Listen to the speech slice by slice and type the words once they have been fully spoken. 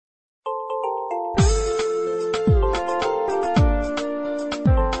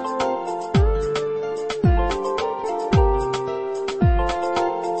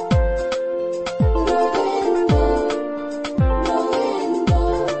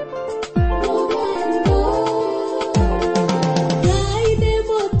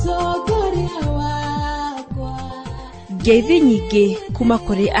ngeithi nyingĩ kuma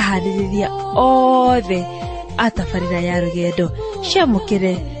kũrĩ aharĩrĩria othe atabarĩra ya rũgendo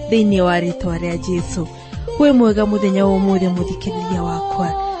ciamũkĩre thĩinĩ wa rĩtwa rĩa Jesũ. Wĩ mwega mũthenya wa ũmũthĩ mũthikĩrĩria wakwa,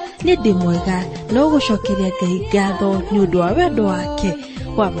 nĩ ndĩ mwega na ũgũcokeria Ngai ngatho nĩ ũndũ wa wendo wake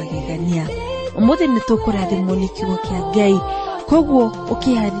wa magegania. Ũmũthĩ nĩ tũkũrathimwo nĩ kiugo kĩa Ngai, koguo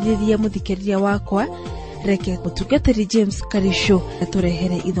ũkĩharĩrĩria mũthikĩrĩria wakwa, reke mũtungatĩri James Karisho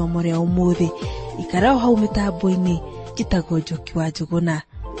atũrehere ithomo rĩa ũmũthĩ. Ikara hau mĩtambo-inĩ, njĩtagwo Njoki wa Njũgũna.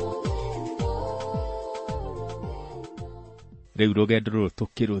 Rĩu rũgendo rũrũ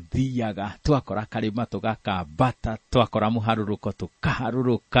tũkĩrũthiaga, twakora karĩma tũgakambata, twakora mũharũrũko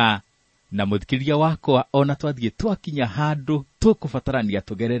tũkaharũrũka. Na mũthikĩrĩria wakwa, ona twathiĩ twakinya handũ tũkũbatarania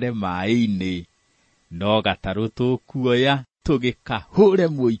tũgerere maĩ-inĩ, no gatarũ tũkuoya tũgĩkahũre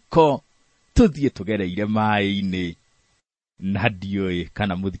mũiko tũthiĩ tũgereire maĩ-inĩ. Na ndiũĩ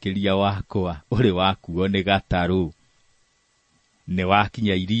kana mũthikĩrĩria wakwa ũrĩ wakuo nĩ gatarũ. Nĩ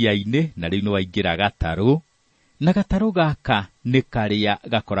wakinya iria-inĩ na rĩu nĩ waingĩra gatarũ, na gatarũ gaka nĩ karĩa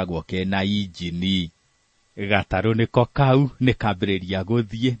gakoragwo kena injini. Gatarũ nĩko kau, nĩ kambĩrĩria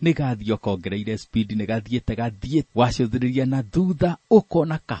gũthiĩ, nĩ gathiĩ kongereire speed, nĩ gathiĩ wacũthĩrĩria na thutha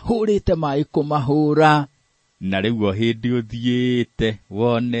ũkona kahũrĩte maĩ kũmahũra. Na rĩu o hĩndĩ ũthiĩte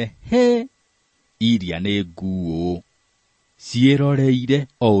wone iria nĩ nguũ ciĩroreire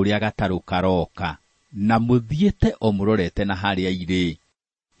o ũrĩa gatarũ karoka, na mũthiĩte o mũrorete na harĩa irĩ.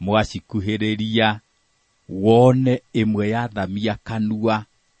 Mwacikuhĩrĩria wone ĩmwe yathamia kanua,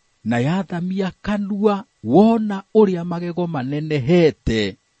 na yathamia kanua wona ũrĩa magego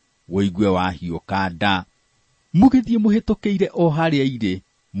manenehete, wĩigue wahiũka nda. Mũgĩthiĩ mũhĩtũkĩire o harĩa irĩ,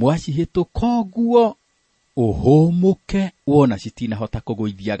 mwacihĩtũka ũguo ũhũmũke wona citinahota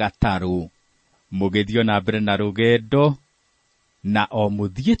kũgũithia gatarũ. Mũgĩthiĩ na mbere na rũgendo, na o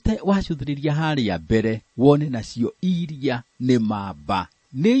mũthiĩte wacũthĩrĩria harĩa mbere wone nacio iria nĩ mamba,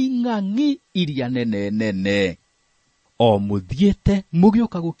 nĩ ing'ang'i iria nene. O mũthiĩte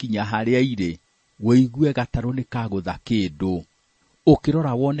mũgĩũka gũkinya harĩa irĩ, wĩigue gatarũ nĩ kagũtha kĩndũ.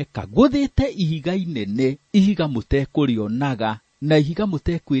 Ũkĩrora wone kagũthĩte ihiga inene, ihiga mũtekũrĩonaga na ihiga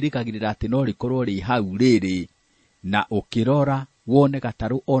mũtekwĩrĩgagĩrĩra atĩ no rĩkorwo rĩ hau rĩrĩ. Na ũkĩrora wone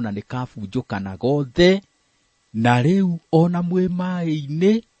gatarũ ona nĩ kabunjũkana gothe, na rĩu ona mwĩ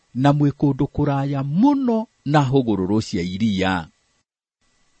maĩ-inĩ na mwĩ kũndũ kũraya mũno na hũgũrũrũ cia iria.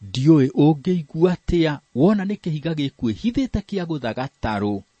 Ndiũĩ ũngĩigua atĩa wona nĩ kĩhiga gĩkwĩhithĩte kĩa gũtha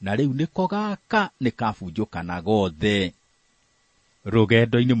gatarũ, na rĩu nĩko gaka nĩ kabunjũkana gothe.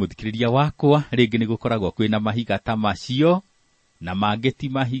 Rũgendo-inĩ mũthikĩrĩria wakwa, rĩngĩ nĩ gũkoragwo kwĩna mahiga ta macio, na mangĩ ti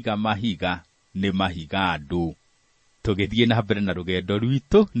mahiga, nĩ mahiga andũ. Tũgĩthiĩ na mbere na rũgendo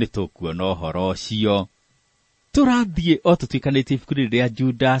rwitũ nĩ tũkuona ũhoro ũcio. Tũrathiĩ o tũtuĩkanĩtie ibuku rĩa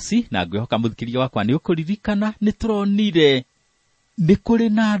Judasi, na ngwĩhoka mũthikĩrĩria wakwa nĩ ũkũririkana nĩ tũronire nĩ kũrĩ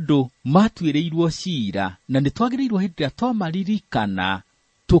na andũ matuĩrĩirwo ciira, na nĩ twagĩrĩirwo hĩndĩ ĩrĩa twamaririkana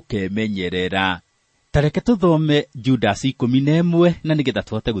tũkemenyerera. Tareke tũthome Judasi 11 na nĩgetha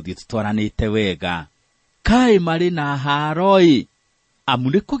tũhote gũthiĩ tũtwaranĩte wega. Kaĩ marĩ na haro-ĩ, amu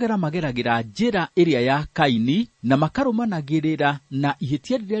nĩ kũgera mageragĩra njĩra ĩrĩa ya Kaini, na makarũmanagĩrĩra na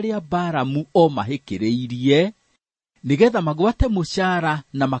ihĩtia rĩrĩa rĩa Balamu o mahĩkĩrĩirie, nĩgetha magwate mũcara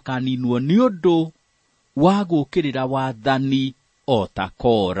na makaninwo nĩ ũndũ wa gũũkĩrĩra wathani o ta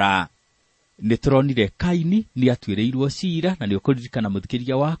Kora. Nĩ tũronire Kaini nĩ atuĩrĩirwo ciira, na nĩ ũkũririkana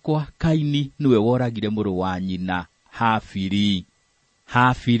mũthikĩrĩria wakwa, Kaini nĩwe woragire mũrũ wa nyina Habili.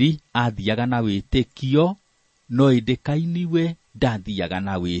 Habili athiaga na wĩtĩkio, no ĩndĩ Kaini we ndathiaga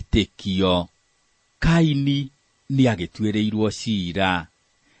na wĩtĩkio. Kaini nĩ agĩtuĩrĩirwo ciira.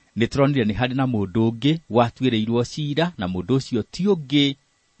 Nĩ tũronire nĩ harĩ na mũndũ ũngĩ watuĩrĩirwo ciira, na mũndũ ũcio ti ũngĩ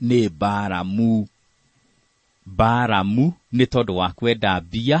nĩ Balamu. Balamu nĩ tondũ wa kwenda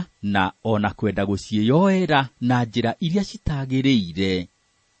mbia na ona kwenda gũciĩyoera na njĩra iria citagĩrĩire,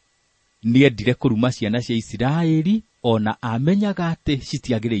 nĩendire kũruma ciana cia Isiraeli, ona amenyaga atĩ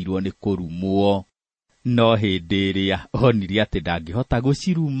citiagĩrĩirwo nĩ kũrumwo. No hĩndĩ ĩrĩa onire atĩ ndangĩhota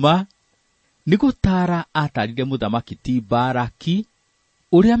gũciruma, nĩ gũtara atarire mũthamaki Tibalaki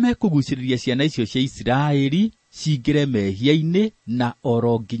ũrĩa mekũgucĩrĩria ciana icio cia Isiraeli cingĩre mehia-inĩ na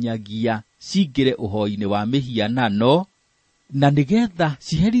oro nginyagia cingĩre ũhoi-inĩ wa mĩhianano, na nĩgetha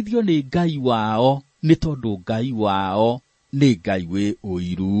ciherithio nĩ Ngai wao, nĩ tondũ Ngai wao nĩ Ngai wĩ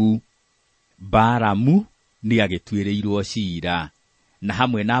ũiru. Balamu nĩ agĩtuĩrĩirwo ciira, na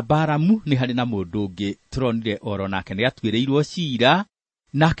hamwe na Balamu nĩ harĩ na mũndũ ũngĩ tũronire oro nake nĩ atuĩrĩirwo ciira,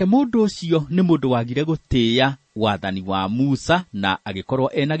 nake mũndũ ũcio nĩ mũndũ wagire gũtĩĩa wathani wa Musa na agĩkorwo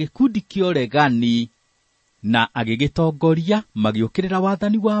ena gĩkundi kĩa ũregani, na agĩgĩtongoria magĩũkĩrĩra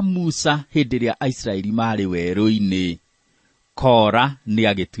wathani wa Musa hĩndĩ ĩrĩa Aisiraeli marĩ werũ-inĩ. Kora nĩ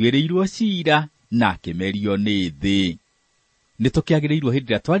agĩtuĩrĩirwo ciira na akĩmerio nĩ thĩ. Nĩ tũkĩagĩrĩirwo hĩndĩ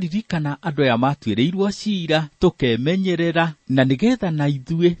ĩrĩa twaririkana andũ aya matuĩrĩirwo ciira tũkemenyerera na nĩgetha na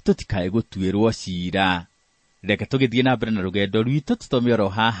ithuĩ tũtikae gũtuĩrwo ciira. Reke tũgĩthiĩ na mbere na rũgendo rwitũ tũtome oro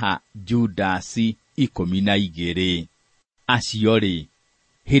haha Judasi 12. Acio-rĩ,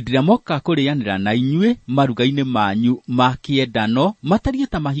 hĩndĩ ĩrĩa moka kũrĩanĩra na inyuĩ maruga-inĩ manyu ma kĩendano matariĩ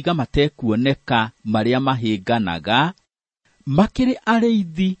ta mahiga matekuoneka marĩa mahĩnganaga, makĩrĩ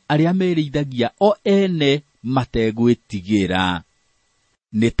arĩithi arĩa merĩithagia o ene mategwĩtigĩra.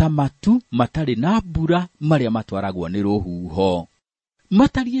 Nĩ ta matu matarĩ na mbura marĩa matwaragwo nĩ rũhuho.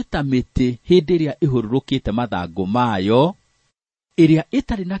 Matariĩ ta mĩtĩ hĩndĩ ĩrĩa ĩhũrũrũkĩte mathangũ mayo, ĩrĩa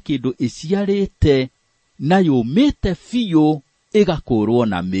ĩtarĩ na kĩndũ ĩciarĩte na yũmĩte biũ ĩgakũrwo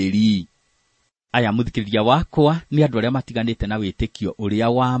na mĩri. Aya mũthikĩrĩria wakwa nĩ andũ arĩa matiganĩte na wĩtĩkio ũrĩa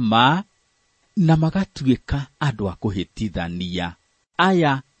wa ma na magatuĩka andũ a kũhĩtithania.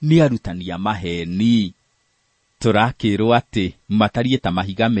 Aya nĩ arutani a maheni. Tũrakĩrwo atĩ matariĩ ta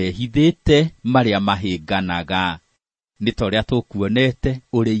mahiga mehithĩte marĩa mahĩnganaga. Nĩ ta ũrĩa tũkuonete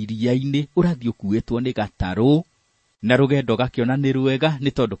ũrĩ iria-inĩ ũrathiĩ ũkuĩtwo nĩ gatarũ, na rũgendo gakĩona nĩ rwega nĩ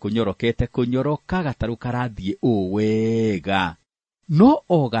tondũ kũnyorokete kũnyoroka gatarũ karathiĩ wega. No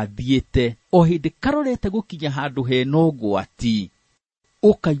o gathiĩte o hĩndĩ karorete gũkinya handũ hena ũgwati,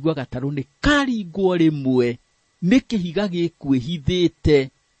 ũkaigua gatarũ nĩ karingwo rĩmwe nĩ kĩhiga gĩkwĩhithĩte,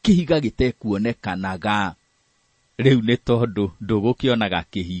 kĩhiga gĩtekuonekanaga. Rĩu nĩ tondũ ndũgũkĩonaga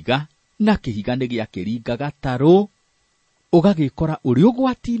kĩhiga na kĩhiga nĩ gĩakĩringa gatarũ, ũgagĩkora ũrĩ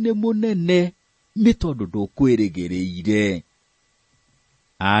ũgwati-inĩ mũnene nĩ tondũ ndũkwĩrĩgĩrĩire.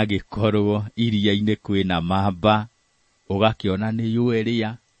 Agĩkorwo iria-inĩ kwĩna mamba, ũgakĩona nĩ yũeria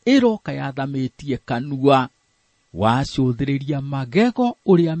ĩroka yathamĩtie kanua. Wacũthĩrĩria magego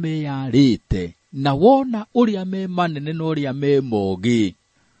ũrĩa meyarĩte na wona ũrĩa me manene na ũrĩa me mogĩ,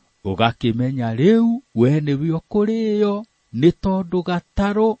 ũgakĩmenya rĩu we nĩwe ũkũrĩo, nĩ tondũ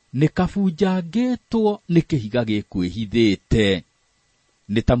gatarũ nĩ kabunjangĩtwo nĩ kĩhiga gĩkwĩhithĩte.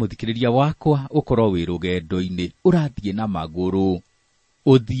 Nĩ ta mũthikĩrĩria wakwa ũkorwo wĩ rũgendo-inĩ ũrathiĩ na magũrũ,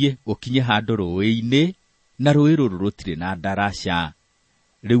 ũthiĩ ũkinye handũ rũĩ-inĩ na rũĩ rũrũ rũtirĩ na ndaraca.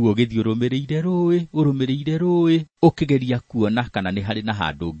 Rĩu ũgĩthiĩ ũrũmĩrĩire rũĩ ũkĩgeria kuona kana nĩ harĩ na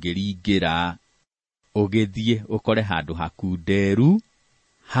handũ ũngĩringĩra. Ũgĩthiĩ ũkore handũ hakunderu,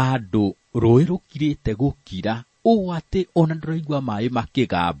 handũ rũĩ rũkirĩte gũkira ũũ atĩ ona ndũraigua maĩ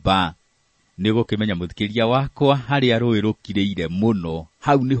makĩgamba. Nĩ gũkĩmenya mũthikĩrĩria wakwa harĩa rũĩ rũkirĩire mũno,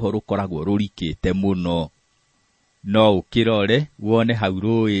 hau nĩho rũkoragwo rũrikĩte mũno. No ũkĩrore wone hau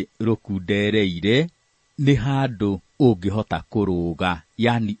rũĩ rũkundereire nĩ handũ ũngĩhota kũrũga,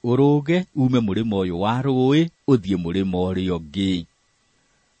 yani ũrũge ume mũrĩmo ũyũ wa rũĩ ũthiĩ mũrĩmo ũrĩa ũngĩ.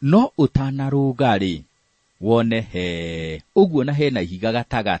 No ũtanarũga-rĩ, wone ũguo na hena ihiga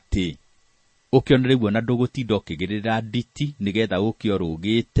gatagatĩ, ũkĩone rĩu ona ndũgũtinda ũkĩgĩrĩra nditi nĩgetha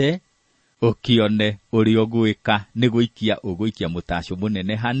ũkĩorũgĩte, ũkĩone ũrĩa ũgwĩka nĩ ũgũikia mũtaco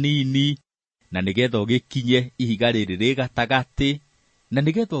mũnene hanini, na nĩgetha ũgĩkinye ihiga rĩrĩ rĩ gatagatĩ, na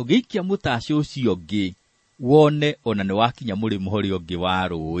nĩgetha ũgĩikia mũtaco ũcio ũngĩ, wone ona nĩ wakinya mũrĩmo ũrĩa ũngĩ wa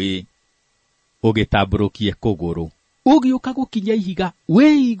rũĩ, ũgĩtambũrũkie kũgũrũ, ũgĩũka gũkinya ihiga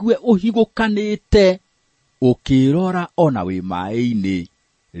wĩigue ũhigũkanĩte, ũkĩrora ona wĩ maĩ-inĩ.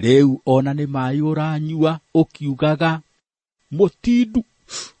 Rĩu ona nĩ maĩ ũranyua ũkiugaga mũtindu,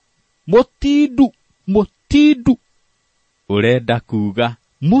 mũtindu, mũtindu. Ũrenda kuga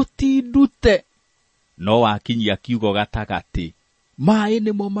mũtindute, no wakinyia kiugo gatagatĩ, maĩ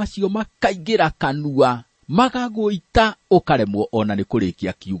nĩmo macio makaingĩra kanua, magagũita ũkaremwo ona nĩ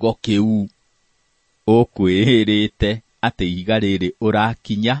kũrĩkia kiugo kĩu. Ũkwĩhĩrĩte atĩ ihiga rĩrĩ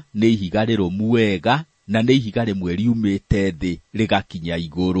ũrakinya nĩ ihiga rĩrũmu wega na nĩ ihiga rĩmwe riumĩte thĩ rĩgakinya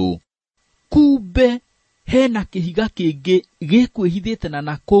igũrũ. Kumbe hena kĩhiga kĩngĩ gĩkwĩhithĩte na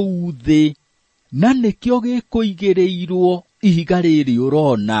nakũu thĩ, na nĩkĩo gĩkũigĩrĩirwo ihiga rĩrĩ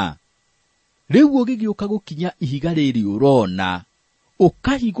ũrona. Rĩu ũgĩgĩũka gũkinya ihiga rĩrĩ ũrona,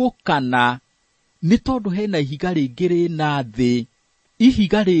 ũkahigũkana nĩ tondũ hena ihiga rĩngĩ rĩna thĩ,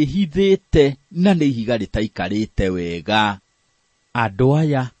 ihiga rĩhithĩte na nĩ ihiga rĩtaikarĩte wega. Andũ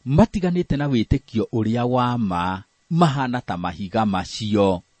aya matiganĩte na wĩtĩkio ũrĩa wa ma, mahana ta mahiga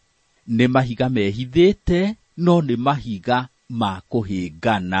macio. Nĩ mahiga mehithĩte, no nĩ mahiga ma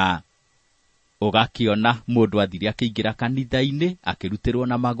kũhĩngana. Ũgakĩona mũndũ athire akĩingĩra kanitha-inĩ, akĩrutĩrwo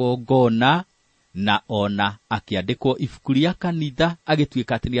na magongona, na ona akĩandĩkwo ibuku rĩa kanitha,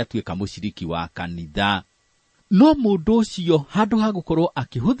 agĩtuĩka atĩ nĩ atuĩka mũciriki wa kanitha. No mũndũ ũcio handũ ha gũkorwo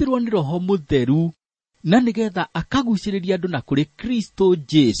akĩhũthĩrwo nĩ Roho Mũtheru, na nĩgetha akagucĩrĩria andũ na kũrĩ Kristo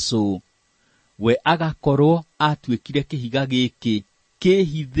Jesũ, we agakorwo atuĩkire kĩhiga gĩkĩ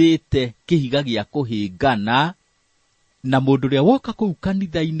kĩhithĩte kĩhiga gĩa kũhĩngana, na mũndũ ũrĩa woka kũu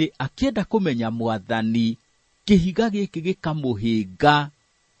kanitha-inĩ akĩenda kũmenya Mwathani, kĩhiga gĩkĩ gĩkamũhĩnga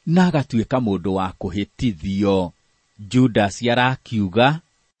na agatuĩka mũndũ wa kũhĩtithio. Judas arakiuga,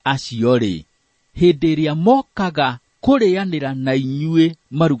 acio-rĩ, hĩndĩ ĩrĩa mokaga kũrĩanĩra na inyuĩ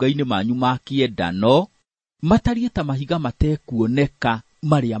maruga-inĩ manyu ma kĩendano, matariĩ ta mahiga matekuoneka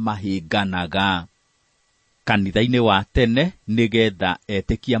marĩa mahĩnganaga. Kanitha-inĩ wa tene nĩgetha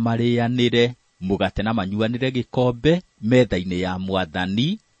etĩkia marĩanĩre mũgate na manyuanĩre gĩkombe metha-inĩ ya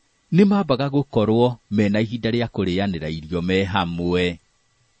Mwathani, nĩ mambaga gũkorwo mena ihinda rĩa kũrĩanĩra irio me hamwe.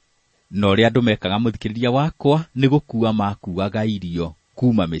 Na ũrĩa andũ mekaga, mũthikĩrĩria wakwa, nĩ gũkua makuaga irio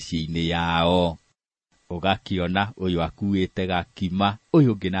kuma mĩciĩ-inĩ yao. Ũgakĩona ũyũ akuĩte gakima,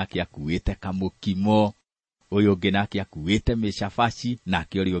 ũyũ ũngĩ nake akuĩte kamũkimo, ũyũ ũngĩ nake akuĩte mĩcabaci,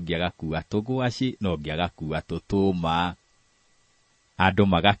 nake ũrĩa ũngĩ agakua tũgwaci, na ũngĩ agakua tũtũma. Andũ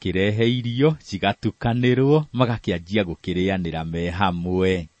magakĩrehe irio cigatukanĩrwo, magakĩanjia gũkĩrĩanĩra me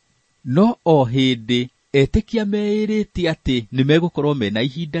hamwe. No o hĩndĩ etĩkia meĩrĩte atĩ nĩ megũkorwo mena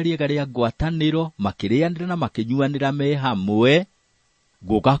ihinda rĩega rĩa ngwatanĩro, makĩrĩanĩra na makĩnyuanĩra me hamwe,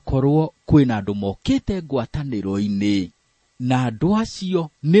 gũgakorwo kwĩna andũ mokĩte ngwatanĩro-inĩ, na andũ acio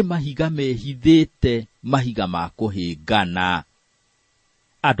nĩ mahiga mehithĩte, mahiga ma kũhĩngana.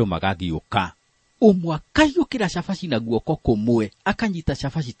 Andũ magagĩũka, ũmwe akahiũkĩra cabaci na guoko kũmwe, akanyita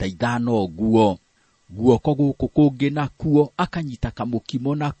cabaci ta 5 guo, guoko gũkũ kũngĩ nakuo akanyita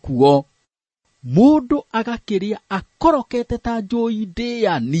kamũkimo nakuo. Mũndũ agakĩrĩa akorokete ta njũĩ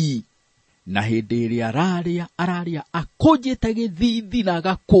ndĩani, na hĩndĩ ĩrĩa ararĩa akũnjĩte gĩthithi na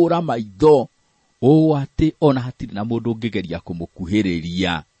agakũra maitho, ũũ atĩ ona hatirĩ na mũndũ ũngĩgeria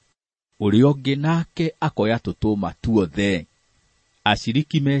kũmũkuhĩrĩria. Ũrĩa ũngĩ nake akoya tũtũma tuothe.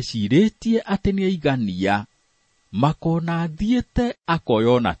 Aciriki mecirĩtie atĩ nĩ aigania, makona athiĩte akoya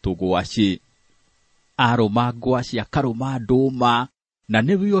ona tũgwaci. Arũma ngwaci akarũma ndũma, na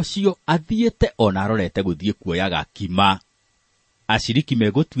nĩwe ũcio athiĩte ona arorete gũthiĩ kuoya gakima. Aciriki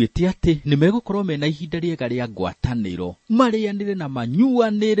megũtuĩte atĩ nĩ megũkorwo mena ihinda rĩega rĩa ngwatanĩro, marĩanĩre na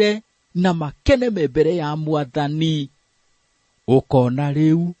manyuanĩre na makene me mbere ya Mwathani. Ũkona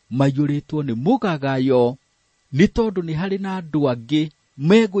rĩu maiyũrĩtwo nĩ mũgagayo, nĩ tondũ nĩ harĩ na andũ angĩ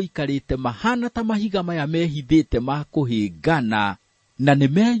megũikarĩte mahana ta mahiga maya mehithĩte ma kũhĩngana, na nĩ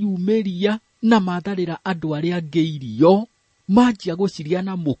meyumĩria na matharĩra andũ arĩa angĩ irio, manjia gũcirĩa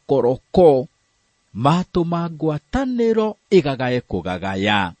na mũkoroko, matũma ngwatanĩro ĩgagae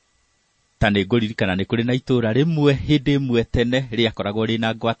kũgagaya. Ta nĩ ngũririkana nĩ kũrĩ na itũũra rĩmwe hĩndĩ ĩmwe tene rĩakoragwo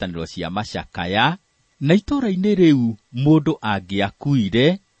rĩna ngwatanĩro cia macakaya, na itũũra-inĩ rĩu mũndũ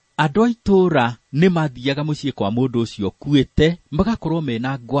angĩakuire, andũ a itũũra nĩ mathiaga mũciĩ kwa mũndũ ũcio ũkuĩte, magakorwo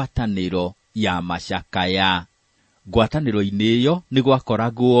mena ngwatanĩro ya macakaya. Ngwatanĩro-inĩ ĩyo nĩ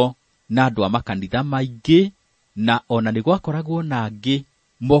gwakoragwo na andũ a makanitha maingĩ, na ona nĩ gwakoragwo na angĩ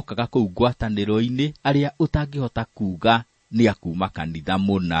mokaga kũu ngwatanĩro-inĩ arĩa ũtangĩhota kuuga nĩ akuma kanitha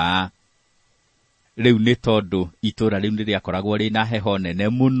mũna. Rĩu nĩ tondũ itũũra rĩu nĩ rĩakoragwo rĩna heho nene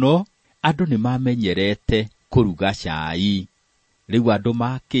mũno, andũ nĩ mamenyerete kũruga cai. Rĩu andũ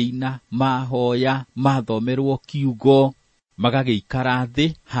makĩina, mahoya, mathomerwo kiugo, magagĩikara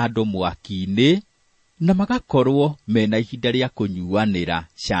thĩ handũ mwaki-inĩ, na magakorwo mena ihinda rĩa kũnyuanĩra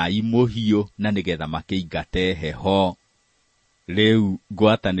cai mũhiũ na nĩgetha makĩingate heho. Rĩu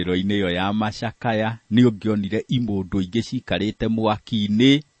ngwatanĩro-inĩ ĩyo ya macakaya nĩ ũngĩonire imũndũ ingĩ cikarĩte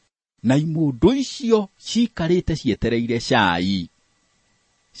mwaki-inĩ, na imũndũ icio cikarĩte cietereire cai.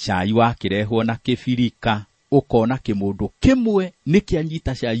 Cai wakĩrehwo na kĩbirika, ũkona kĩmũndũ kĩmwe nĩ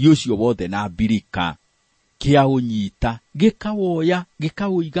kĩanyita cai ũcio wothe na mbirika, kĩaũnyita gĩkawoya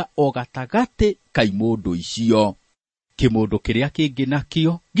gĩkaũiga o gatagatĩ ka imũndũ icio. Kĩmũndũ kĩrĩa kĩngĩ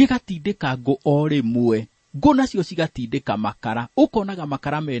nakĩo gĩgatindĩka ngũ o rĩmwe, ngũ nacio cigatindĩka makara. Ũkonaga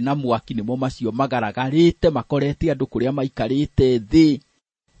makara mena mwaki nĩmo macio magaragarĩte makorete andũ kũrĩa maikarĩte thĩ.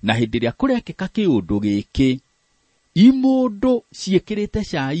 Na hĩndĩ ĩrĩa kũrekĩka kĩũndũ gĩkĩ, imũndũ ciĩkĩrĩte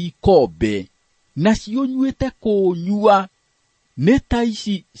cai ikombe na ciũnyuĩte kũnyua, nĩ ta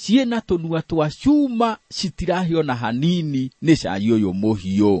ici ciĩna tũnua twa cuma citirahĩo na hanini nĩ cai ũyũ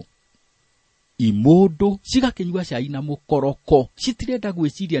mũhiũ. Imũndũ cigakĩnyua cai na mũkoroko, citirenda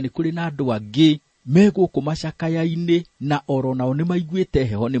gwĩciria nĩ kũrĩ na andũ angĩ megũkũ macakaya-inĩ, na oro nao nĩ maiguĩte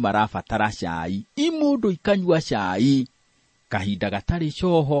heho nĩ marabatara cai. Imũndũ ikanyua cai, kahinda gatarĩ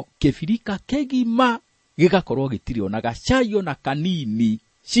coho, kĩbirika kĩgima gĩgakorwo gĩtirĩ ona gacai ona kanini,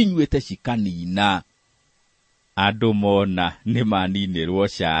 cinyuĩte cikanina. Andũ mona nĩ maninĩrwo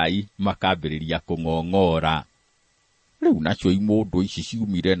cai makambĩrĩria kũng'ong'ora. Riu nacio imondo ici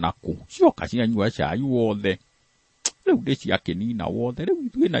ciumire naku, cioka cianyua cai wothe. Riu ndiciakinina wothe, riu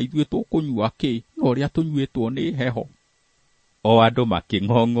ithuĩ tũkũnyua kĩ, no ũrĩa tũnyuĩtwo nĩ heho. O andũ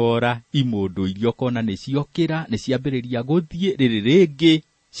makĩng'ong'ora, imondo iria ũkona nĩciokĩra, nĩciambĩrĩria gũthiĩ, rĩrĩ rĩngĩ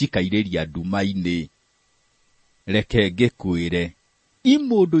cikairĩria nduma-inĩ. Reke ngĩkwĩre,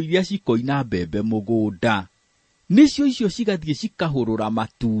 imondo iria cikoina mbembe mũgũnda, nĩcio icio cigathiĩ cikahũrũra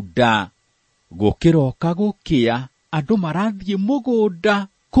matunda. Gũkĩroka gũkĩa, andũ marathiĩ mũgũnda,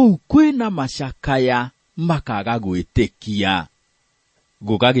 kũu kwĩna macakaya, makaga gwĩtĩkia.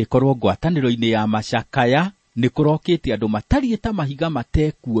 Gũgagĩkorwo ngwatanĩro-inĩ ya macakaya, nĩkũrokĩte andũ matariĩ ta mahiga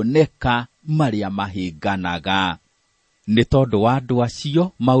matekuoneka marĩa mahĩnganaga. Nĩ tondũ wa andũ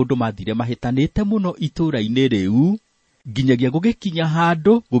acio, maũndũ mathire mahĩtanĩte mũno itũũra-inĩ rĩu, nginyagia gũgĩkinya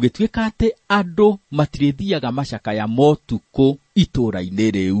handũ gũgĩtuĩka atĩ andũ matirĩthiaga macakaya motukũ itũũra-inĩ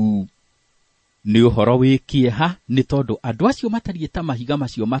rĩu. Nĩ ũhoro wĩkĩeha, nĩ tondũ andũ acio matariĩ ta mahiga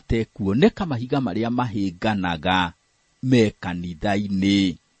macio matekuoneka, mahiga marĩa mahĩnganaga me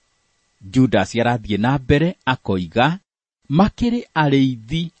kanitha-inĩ. Judas arathiĩ na mbere akoiga, makĩrĩ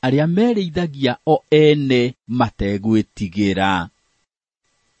arĩithi arĩa merĩithagia o ene mategwĩtigĩra.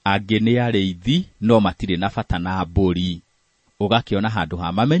 Angĩ nĩ arĩithi no matirĩ na bata na mbũri. Ũgakĩona handũ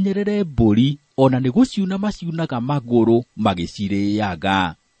ha mamenyerere mbũri, ona nĩ gũciuna maciunaga magũrũ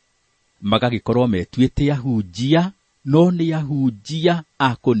magĩcirĩaga. Magagĩkorwo metuĩte ahunjia, no nĩ ahunjia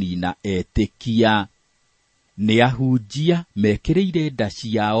a kũnina etĩkia. Nĩ ahunjia mekĩrĩire nda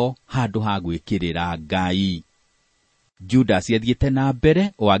ciao handũ ha gwĩkĩrĩra Ngai. Judas athiĩte na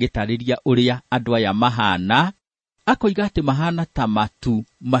mbere o agĩtarĩria ũrĩa andũ aya mahana, akoiga atĩ mahana ta matu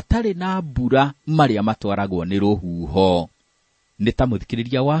matarĩ na mbura marĩa matwaragwo nĩ rũhuho. Nĩ ta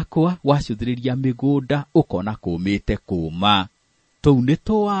mũthikĩrĩria wakwa wacũthĩrĩria mĩgũnda ũkona kũmĩte kũma. Tũu nĩ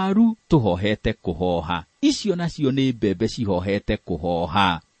tũwaru tũhohete kũhoha, icio nacio nĩ mbembe cihohete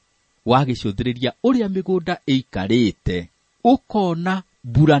kũhoha. Wagĩcũthĩrĩria ũrĩa mĩgũnda ĩikarĩte, ũkona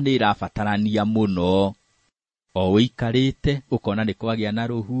mbura nĩ ĩrabatarania mũno. O wĩikarĩte, ũkona nĩ kwagĩa na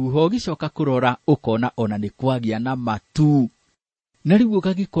rũhuho, gĩcoka kũrora, ũkona ona nĩ kwagĩa na matu. Na rĩu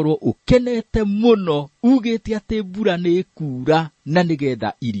ũgagĩkorwo ũkenete mũno, ugĩte atĩ mbura nĩ ĩkuura na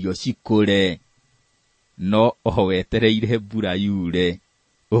nĩgetha irio cikũre. No o wetereire mbura yure,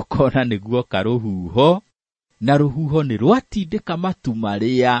 ũkona nĩguoka rũhuho, na rũhuho nĩ rwatindĩka matu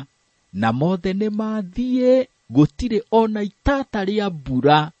marĩa, na mothe nĩ mathiĩ, gũtirĩ ona itata rĩa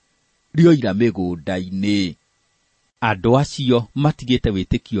mbura rĩoira mĩgũnda-inĩ. Andũ acio matigĩte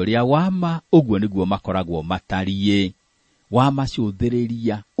wĩtĩkio ũrĩa wama, ũguo nĩguo makoragwo matariĩ.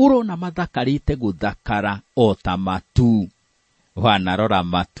 Wamacũthĩrĩria, ũrona mathakarĩte gũthakara o ta matu. Wanarora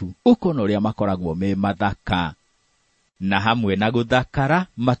matu, ũkona ũrĩa makoragwo me mathaka. Na hamwe na gũthakara,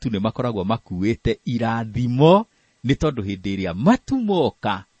 matu nĩ makoragwo makuĩte irathimo, nĩ tondũ hĩndĩ ĩrĩa matu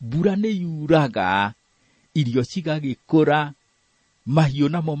moka, mbura nĩ yuraga, irio cigagĩkũra, mahiũ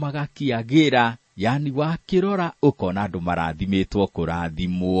namo magakĩagĩra, yani wakĩrora ũkona andũ marathimĩtwo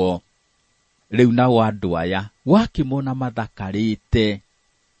kũrathimwo. Rĩu nao andũ aya, wakĩmona mathakarĩte,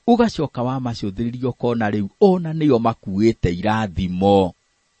 ũgacoka wamacũthĩrĩria ũkona rĩu ona nĩo makuĩte irathimo.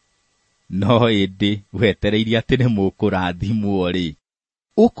 No ĩndĩ wetereire atĩ nĩ mũkũrathimwo rĩ,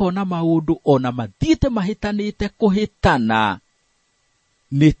 ũkona maũndũ ona mathiĩte mahĩtanĩte kũhĩtana.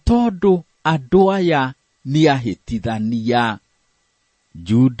 Nĩ tondũ andũ aya nĩ ahĩtithania.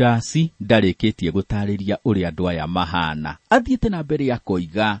 Judasi ndarĩkĩtie gũtarĩria ũrĩa andũ aya mahana. Athiĩte na mbere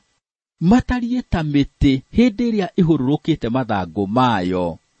akoiga, matariĩ ta mĩtĩ hĩndĩ ĩrĩa ĩhũrũrũkĩte mathangũ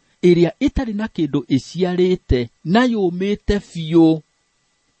mayo, ĩrĩa ĩtarĩ na kĩndũ ĩciarĩte na yũmĩte biũ,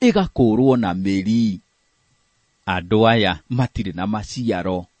 ĩgakũrwo na mĩri. Andũ aya matirĩ na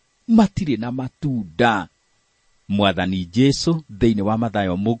maciaro, matirĩ na matunda. Mwathani Jesũ thĩinĩ wa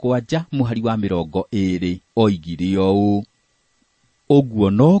Mathayo 7 mũhari wa 20 oigire ũũ, ũguo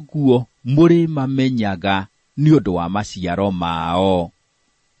noguo mũrĩmamenyaga nĩ ũndũ wa maciaro mao.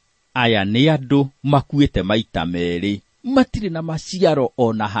 Aya nĩ andũ makuĩte maita merĩ, matirĩ na maciaro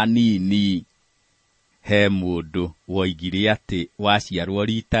ona hanini. He mũndũ woigire atĩ waciarwo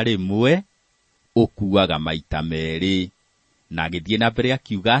rita rĩmwe, ũkuaga maita merĩ. Na agĩthiĩ na mbere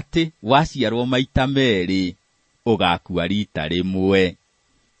akiuga atĩ waciarwo maita merĩ, ũgakua rita rĩmwe.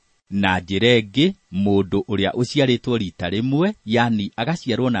 Na njĩra ĩngĩ, mũndũ ũrĩa ũciarĩtwo rita rĩmwe, yani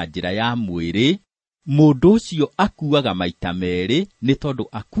agaciarwo na njĩra ya mwĩrĩ, mũndũ ũcio akuaga maita merĩ, nĩ tondũ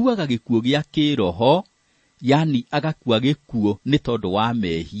akuaga gĩkuũ gĩa kĩroho, yani agakua gĩkuũ nĩ tondũ wa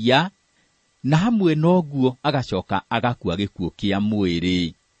mehia, na hamwe noguo agacoka agakua gĩkuũ kĩa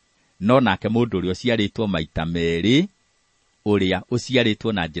mwĩrĩ. No nake mũndũ ũrĩa ũciarĩtwo maita merĩ, ũrĩa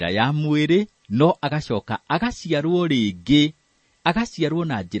ũciarĩtwo na njĩra ya mwĩrĩ, no agacoka agaciarwo rĩngĩ, agaciarwo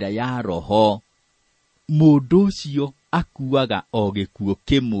na njĩra ya roho. Mũndũ ũcio akuaga o gĩkuũ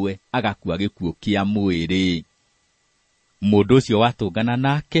kĩmwe, agakua gĩkuũ kĩa mwĩrĩ. Mũndũ ũcio watũngana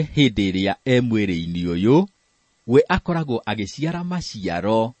nake hĩndĩ ĩrĩa mwĩrĩ-inĩ ũyũ, we akoragwo agĩciara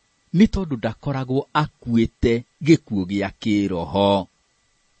maciaro, nĩ tondũ ndakoragwo akuĩte gĩkuũ gĩa kĩroho.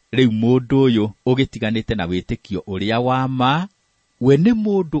 Rĩu mũndũ ũyũ ũgĩtiganĩte na wĩtĩkio ũrĩa wa ma, we nĩ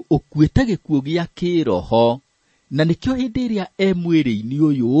mũndũ ũkuĩte gĩkuũ gĩa kĩroho, na nĩkĩo hĩndĩ ĩrĩa mwĩrĩ-inĩ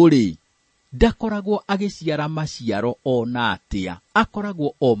ũyũ ndakoragwo agĩciara maciaro ona atĩa,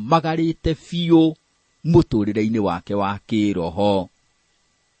 akoragwo o magarĩte biũ mũtũrĩre-inĩ wake wa kĩroho.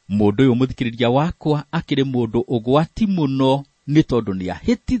 Mũndũ ũyũ mũthikĩrĩria wakwa akĩrĩ mũndũ ũgwati mũno, nĩ tondũ nĩ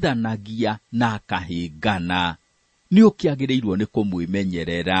ahĩtithanagia na akahĩngana. Nĩ ũkĩagĩrĩirwo nĩ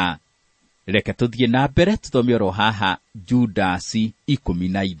kũmwĩmenyerera. Reke tũthiĩ na mbere tũthome oro haha Judasi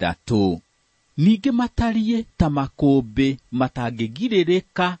 13. Ningĩ matariĩ ta makũmbĩ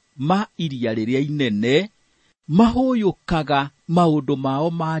matangĩgirĩrĩka ma iria rĩrĩa inene, mahũyũkaga maũndũ mao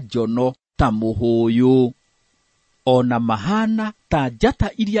ma njono ta mũhũyũ. Ona mahana ta njata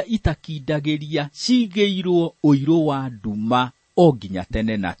iria itakindagĩria cigĩirwo ũirũ wa nduma o nginya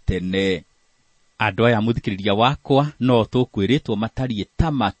tene na tene. Andũ aya mũthikĩrĩria wakwa no tũkwĩrĩtwo matariĩ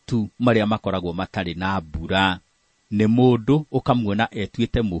ta matu marĩa makoragwo matarĩ na mbura. Nĩ mũndũ ũkamuona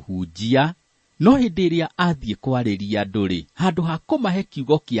etuĩte mũhunjia, no hĩndĩ ĩrĩa athiĩ kwarĩria andũ handũ ha kũmahe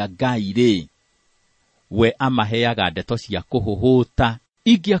kiugo kĩa Ngai we amaheaga ndeto cia kũhũhũta,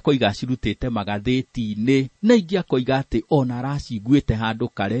 ingĩ akoiga cirutĩte magathĩti-inĩ, na ingĩ akoiga atĩ ona araciguĩte handũ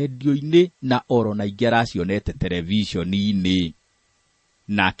karendio-inĩ, na oro na ingĩ aracionete televishoni-inĩ.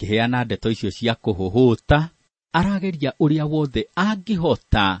 Na akĩheana ndeto icio cia kũhũhũta, arageria ũrĩa wothe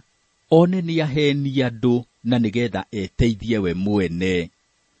angĩhota one nĩ ahenia andũ na nĩgetha eteithie we mwene.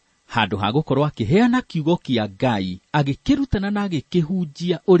 Handũ ha gũkorwo akĩheana kiugo kĩa Ngai, agĩkĩrutana na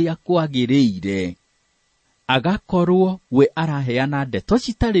agĩkĩhunjia ũrĩa kwagĩrĩire, agakorwo we araheana ndeto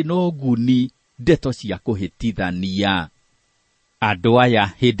citarĩ na ũguni, ndeto cia kũhĩtithania. Andũ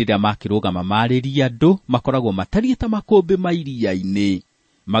aya hĩndĩ ĩrĩa makĩrũgama marĩria andũ, makoragwo matariĩ ta makũmbĩ ma iria-inĩ,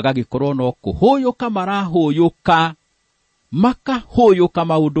 magagĩkorwo no kũhũyũka marahũyũka, makahũyũka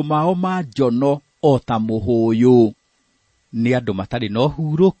maũndũ mao ma njono o ta mũhũyũ. Nĩ andũ matarĩ na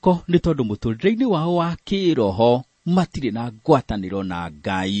ũhurũko, nĩ tondũ mũtũrĩre-inĩ wao wa kĩroho matirĩ na ngwatanĩro na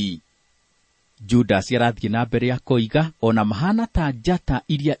Ngai. Judasi arathiĩ na mbere ya koiga, ona mahana ta njata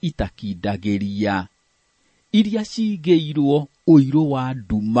iria itakindagĩria, iria cigĩirwo ũirũ wa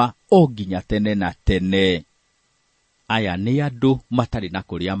nduma o nginya tene na tene. Aya nĩ andũ matarĩ na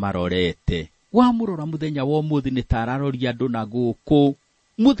kũrĩa marorete. Wamũrora mũthenya wa ũmũthĩ nĩ ta araroria andũ na gũkũ,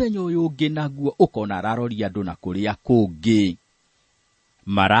 mũthenya ũyũ ũngĩ naguo ũkona araroria andũ na kũrĩa kũngĩ.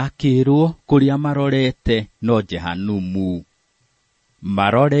 Marakĩrwo kũrĩa marorete no Jehanumu.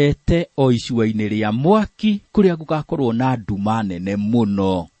 Marorete o icua-inĩ rĩa mwaki kũrĩa gũgakorwo na nduma nene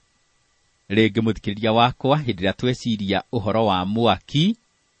mũno. Rĩngĩ mũthikĩrĩria wakwa, hĩndĩ ĩrĩa tweciria ũhoro wa mwaki,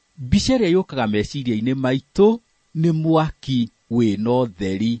 mbica ĩrĩa yũkaga meciria-inĩ maitũ nĩ mwaki wĩna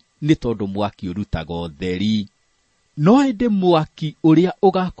ũtheri, nĩ tondũ mwaki ũrutaga ũtheri. No hĩndĩ mwaki ũrĩa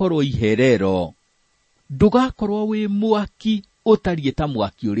ũgakorwo iherero, ndũgakorwo wĩ mwaki ũtariĩ ta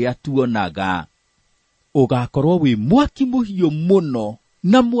mwaki ũrĩa tuonaga. Ũgakorwo wĩ mwaki mũhiũ mũno,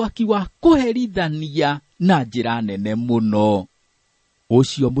 na mwaki wa kũherithania na njĩra nene mũno.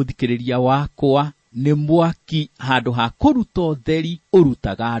 Ũcio mũthikĩrĩria wakwa nĩ mwaki handũ ha kũruta ũtheri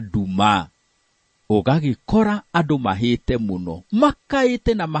ũrutaga nduma. Ũgagĩkora andũ mahĩte mũno,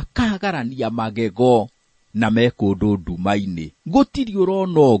 makaĩte na makagarania magego, na mekũndũ nduma-inĩ, gũtirĩ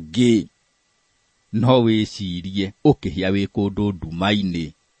ũrona ũngĩ. No wĩcirie ũkĩhĩa wĩ kũndũ nduma-inĩ,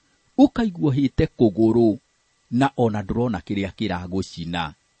 ũkaigua hĩte kũgũrũ, na ona ndũrona kĩrĩa kĩragũcina,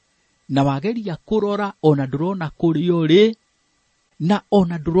 na wageria kũrora ona ndũrona kũrĩa ũrĩ, na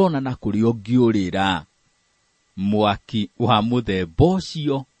ona ndũrona na kũrĩa ũngĩũrĩra. Mwaki wa mũthemba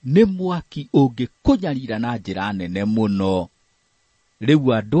ũcio nĩ mwaki ũngĩkũnyarira na njĩra nene mũno. Rĩu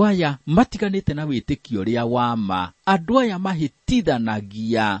andũ aya matiganĩte na wĩtĩkio ũrĩa wa ma, andũ aya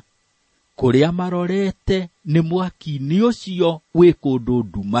mahĩtithanagia. Kũrĩa marorete nĩ mwaki-inĩ ũcio wĩ kũndũ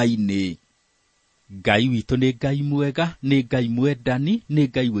nduma-inĩ. Ngai witũ nĩ Ngai mwega, nĩ Ngai mwendani, nĩ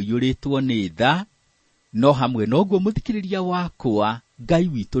Ngai ũiyũrĩtwo nĩ tha. No hamwe na ũguo mũthikĩrĩria wakwa, Ngai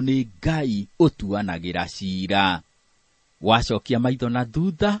witũ nĩ Ngai ũtuanagĩra ciira. Wacokia maitho na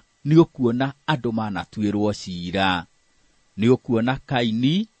thutha, nĩ ũkuona andũ manatuĩrwo ciira. Nĩ ũkuona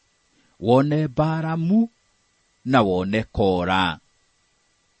Kaini, wone Balamu, na wone Kora.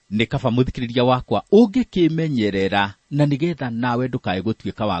 nĩ kaba muthikiriria wakwa ũngĩkĩmenyerera na nigetha nawe ndũkae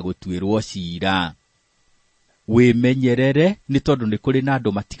gũtuĩka wa gũtuĩrwo ciira. Wĩmenyerere nĩ tondũ nĩ kũrĩ na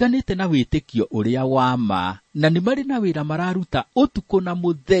andũ matiganĩte na wĩtĩkio ũrĩa wa ma na nĩ marĩ na wĩra mararuta ũtukũ na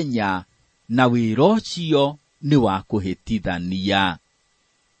mũthenya na wĩra ũcio nĩ wa kũhĩtithania.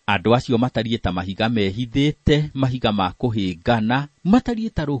 Andũ acio matariĩ ta mahiga mehithĩte, mahiga ma kũhĩngana, matariĩ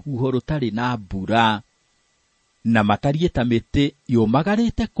ta rũhuho rũtarĩ na mbura, na matariĩ ta mĩtĩ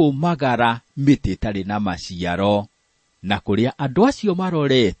yũmagarĩte kũmagara, mĩtĩ ĩtarĩ na maciaro. Na kũrĩa andũ acio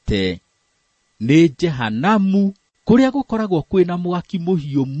marorete nĩ Jehanamu, kũrĩa gũkoragwo kwĩna mwaki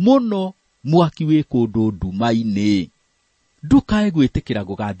mũhiũ mũno, mwaki wĩ kũndũ nduma-inĩ. Ndukae gwĩtĩkĩra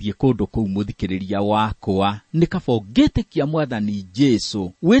gũgathiĩ kũndũ kũu muthikĩrĩria wakwa, nĩ kaba ũngĩtĩkia Mwathani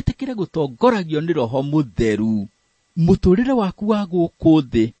Jesũ, wĩtĩkĩre gũtongoragio nĩ Roho Mũtheru. Mũtũrĩre waku wa gũkũ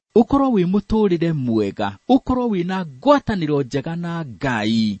thĩ ũkorwo wĩ mũtũrĩre mwega, ũkorwo wĩna ngwatanĩro njega na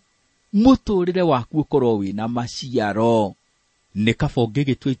Ngai, mũtũrĩre waku ũkorwo wĩna maciaro. Nĩ kaba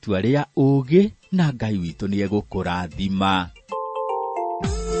ũngĩgĩtua itua rĩa ũũgĩ na Ngai witũ nĩ egũkũrathima.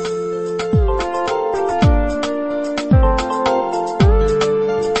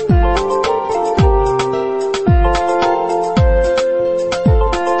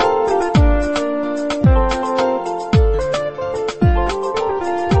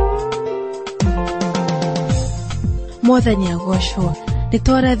 Mwathani agocwo, nĩ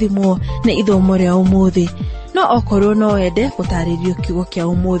twarathimwo nĩ ithomo rĩa ũmũthĩ. No okorwo no wende gũtarĩrio kiugo kĩa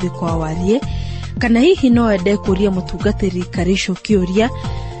ũmũthĩ kwa warie, kana hihi no wende kũria mũtungatĩri Karisho kĩũria,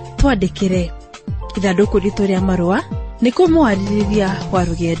 twandĩkĩre ithandũkũ ritũ rĩa marũa nĩ kũmwarĩrĩria wa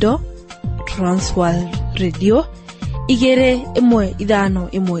rũgendo, Transworld Radio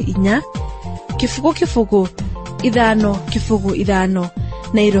 21514 kifungu 505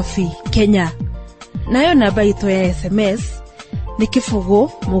 Nairobi, Kenya. Nayo namba itũ ya SMS nĩ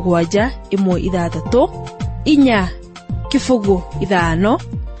kifungu 716 kifungu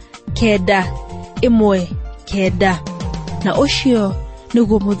 519. Na ũcio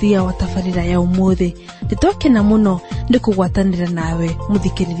nĩguo mũthia wa tabarĩra ya ũmũthĩ. Nĩtwakena mũno nĩ kũgwatanĩra nawe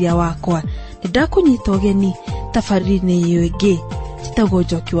mũthikĩrĩria wakwa. Nĩndakũnyita ũgeni tabarĩra-inĩ ĩyo ĩngĩ, njĩtagwo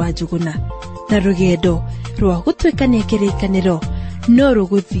Njoki wa Njuguna, na rũgendo rwa gũtuĩkania kĩrĩkanĩro no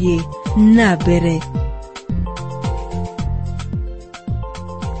rũgũthiĩ na mbere.